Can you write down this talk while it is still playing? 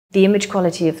The image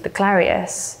quality of the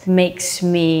Clarius makes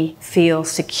me feel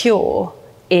secure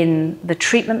in the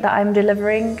treatment that I'm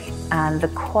delivering and the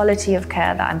quality of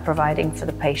care that I'm providing for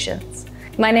the patients.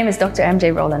 My name is Dr.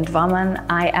 MJ Rowland-Wermann.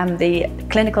 I am the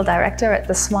Clinical Director at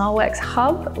the SmileWorks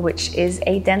Hub, which is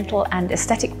a dental and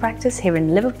aesthetic practice here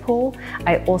in Liverpool.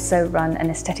 I also run an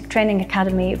aesthetic training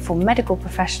academy for medical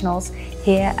professionals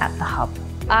here at the Hub.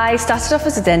 I started off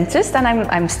as a dentist, and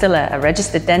I'm still a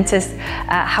registered dentist.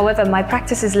 However, my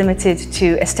practice is limited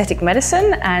to aesthetic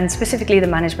medicine and specifically the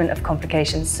management of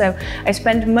complications. So I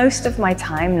spend most of my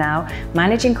time now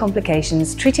managing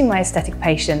complications, treating my aesthetic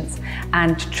patients,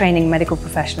 and training medical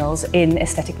professionals in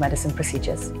aesthetic medicine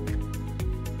procedures.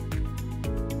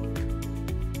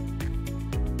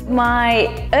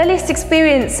 My earliest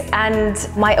experience and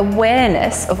my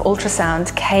awareness of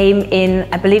ultrasound came in,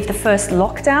 I believe, the first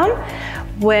lockdown,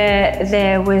 where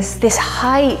there was this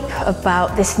hype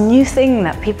about this new thing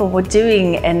that people were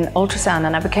doing in ultrasound,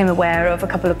 and I became aware of a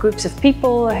couple of groups of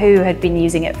people who had been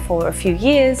using it for a few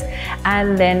years,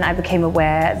 and then I became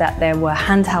aware that there were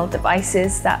handheld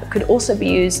devices that could also be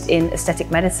used in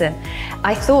aesthetic medicine.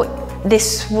 I thought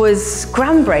this was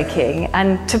groundbreaking,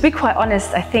 and to be quite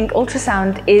honest, I think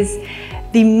ultrasound is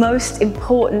the most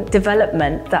important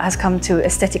development that has come to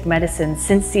aesthetic medicine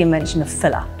since the invention of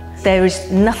filler. There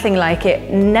is nothing like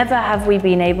it. Never have we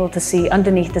been able to see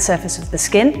underneath the surface of the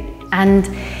skin. And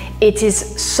it is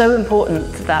so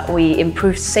important that we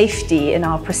improve safety in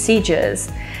our procedures.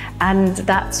 And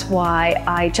that's why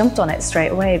I jumped on it straight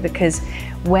away, because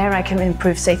where I can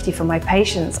improve safety for my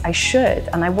patients, I should.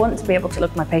 And I want to be able to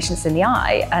look my patients in the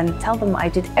eye and tell them I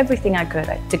did everything I could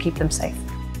to keep them safe.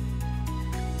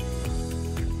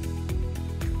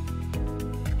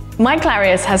 My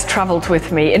Clarius has traveled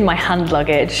with me in my hand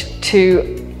luggage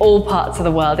to all parts of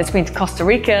the world. It's been to Costa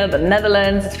Rica, the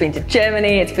Netherlands, it's been to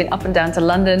Germany, it's been up and down to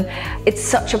London. It's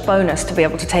such a bonus to be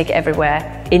able to take it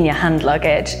everywhere in your hand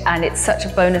luggage, and it's such a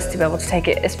bonus to be able to take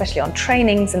it, especially on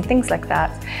trainings and things like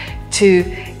that, to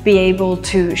be able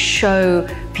to show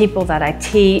people that I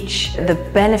teach the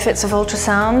benefits of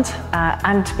ultrasound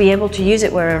and to be able to use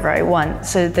it wherever I want.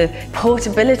 So the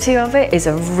portability of it is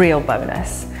a real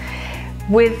bonus.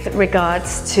 With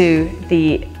regards to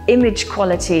the image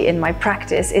quality in my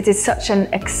practice, it is such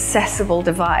an accessible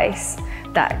device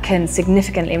that can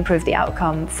significantly improve the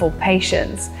outcome for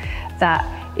patients that,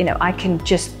 you know, I can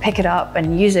just pick it up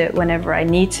and use it whenever I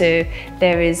need to.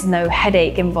 There is no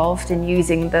headache involved in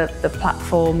using the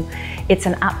platform. It's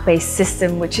an app-based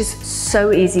system which is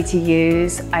so easy to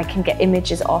use. I can get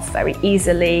images off very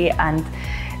easily and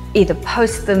either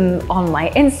post them on my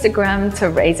Instagram to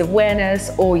raise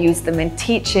awareness or use them in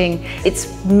teaching.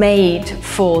 It's made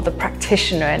for the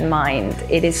practitioner in mind.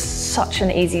 It is such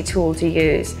an easy tool to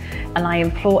use, and I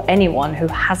implore anyone who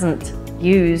hasn't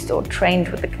used or trained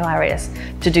with the Clarius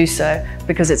to do so,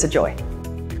 because it's a joy.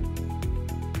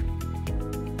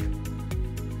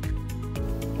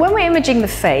 When we're imaging the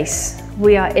face,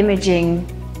 we are imaging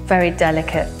very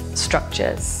delicate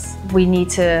structures. We need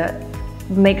to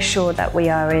make sure that we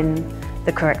are in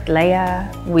the correct layer.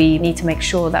 We need to make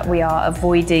sure that we are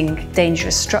avoiding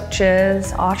dangerous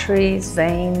structures, arteries,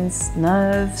 veins,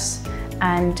 nerves,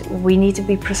 and we need to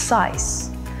be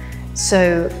precise.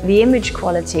 So the image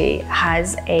quality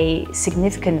has a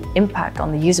significant impact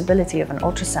on the usability of an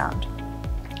ultrasound.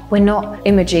 We're not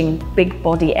imaging big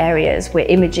body areas, we're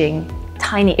imaging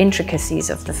tiny intricacies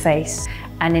of the face.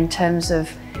 And in terms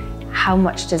of how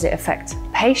much does it affect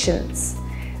patients,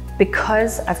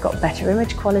 because I've got better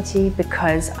image quality,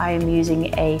 because I am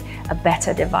using a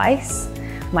better device,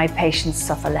 my patients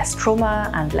suffer less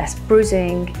trauma and less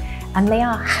bruising, and they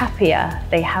are happier,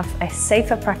 they have a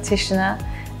safer practitioner,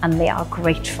 and they are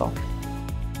grateful.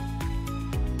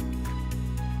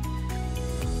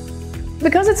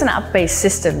 Because it's an app-based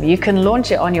system, you can launch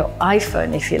it on your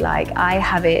iPhone if you like. I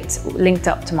have it linked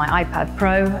up to my iPad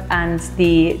Pro, and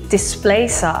the display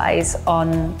size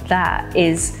on that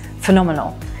is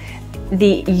phenomenal.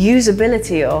 The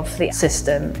usability of the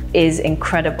system is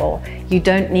incredible. You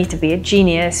don't need to be a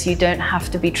genius, you don't have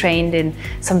to be trained in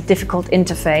some difficult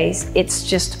interface. It's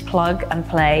just plug and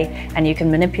play, and you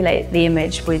can manipulate the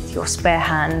image with your spare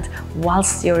hand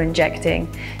whilst you're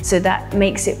injecting. So that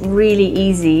makes it really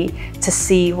easy to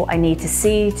see what I need to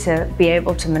see, to be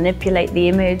able to manipulate the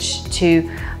image to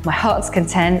my heart's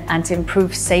content, and to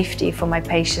improve safety for my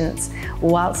patients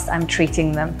whilst I'm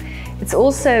treating them. It's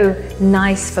also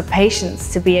nice for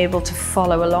patients to be able to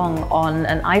follow along on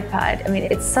an iPad. I mean,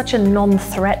 it's such a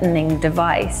non-threatening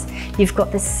device. You've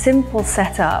got this simple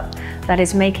setup that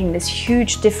is making this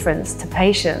huge difference to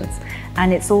patients,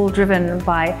 and it's all driven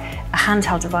by a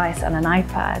handheld device and an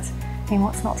iPad. I mean,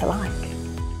 what's not to like?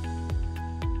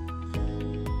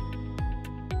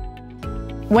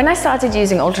 When I started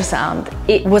using ultrasound,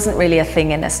 it wasn't really a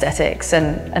thing in aesthetics,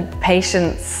 and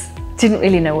patients didn't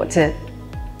really know what to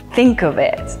think of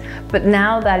it. But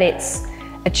now that it's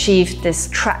achieved this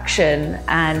traction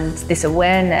and this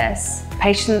awareness,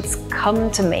 patients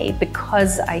come to me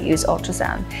because I use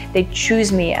ultrasound. They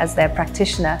choose me as their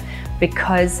practitioner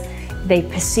because they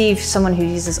perceive someone who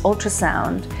uses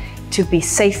ultrasound to be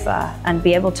safer and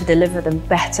be able to deliver them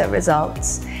better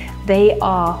results. They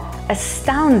are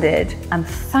astounded and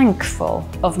thankful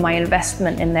of my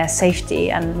investment in their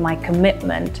safety and my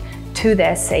commitment to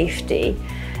their safety.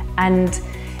 And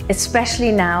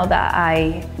especially now that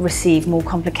I receive more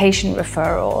complication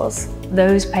referrals,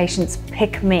 those patients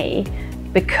pick me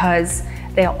because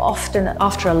they are often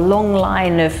after a long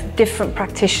line of different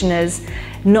practitioners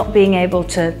not being able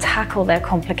to tackle their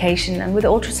complication. And with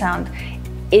ultrasound,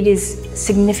 it is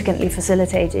significantly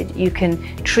facilitated. You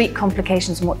can treat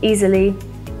complications more easily.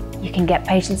 You can get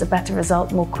patients a better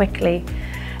result more quickly.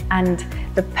 And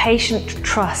the patient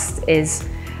trust is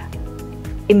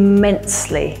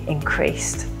immensely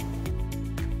increased.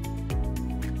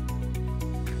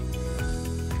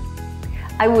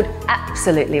 I would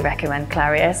absolutely recommend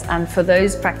Clarius, and for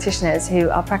those practitioners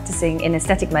who are practicing in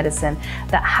aesthetic medicine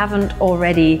that haven't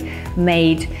already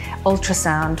made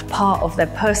ultrasound part of their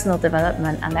personal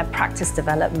development and their practice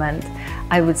development,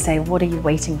 I would say, what are you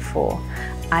waiting for?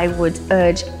 I would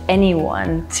urge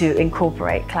anyone to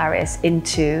incorporate Clarius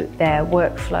into their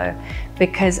workflow,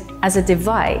 because as a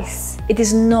device, it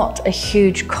is not a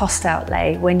huge cost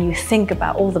outlay when you think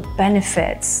about all the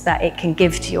benefits that it can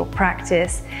give to your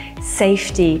practice: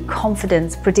 safety,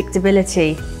 confidence,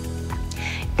 predictability.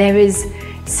 There is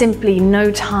simply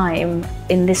no time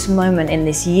in this moment, in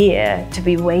this year, to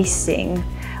be wasting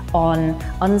on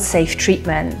unsafe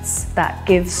treatments that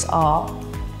gives our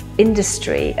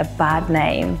industry a bad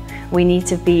name. We need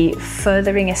to be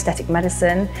furthering aesthetic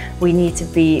medicine. We need to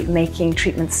be making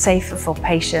treatments safer for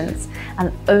patients,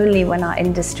 and only when our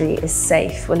industry is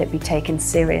safe will it be taken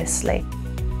seriously.